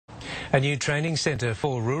A new training centre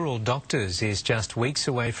for rural doctors is just weeks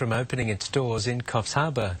away from opening its doors in Coffs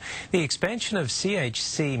Harbour. The expansion of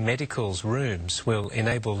CHC Medical's rooms will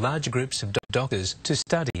enable large groups of doctors to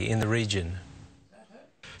study in the region.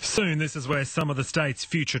 Soon this is where some of the state's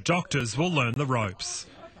future doctors will learn the ropes.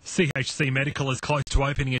 CHC Medical is close to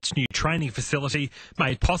opening its new training facility,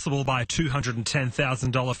 made possible by a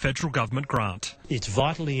 $210,000 federal government grant. It's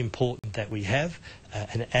vitally important that we have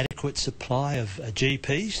an adequate supply of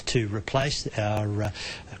GPs to replace our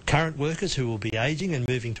current workers who will be ageing and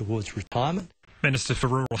moving towards retirement. Minister for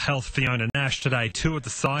Rural Health Fiona Nash today toured the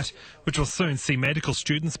site, which will soon see medical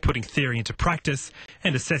students putting theory into practice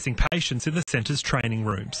and assessing patients in the centre's training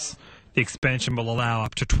rooms. The expansion will allow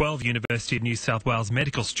up to 12 University of New South Wales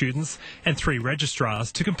medical students and 3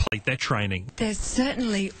 registrars to complete their training. There's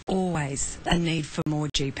certainly always a need for more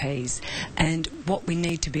GPs, and what we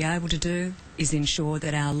need to be able to do is ensure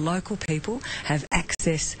that our local people have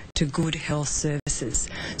access to good health services.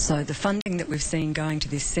 So the funding that we've seen going to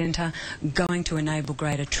this centre, going to enable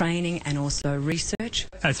greater training and also research.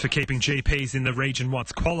 As for keeping GPs in the region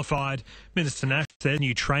once qualified, Minister Nash said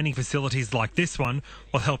new training facilities like this one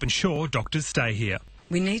will help ensure doctors stay here.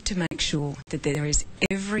 We need to make sure that there is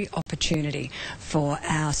every opportunity for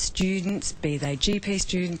our students, be they GP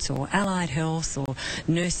students or allied health or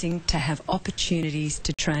nursing, to have opportunities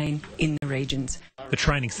to train in the regions. The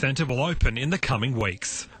training centre will open in the coming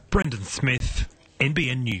weeks. Brendan Smith,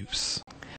 NBN News.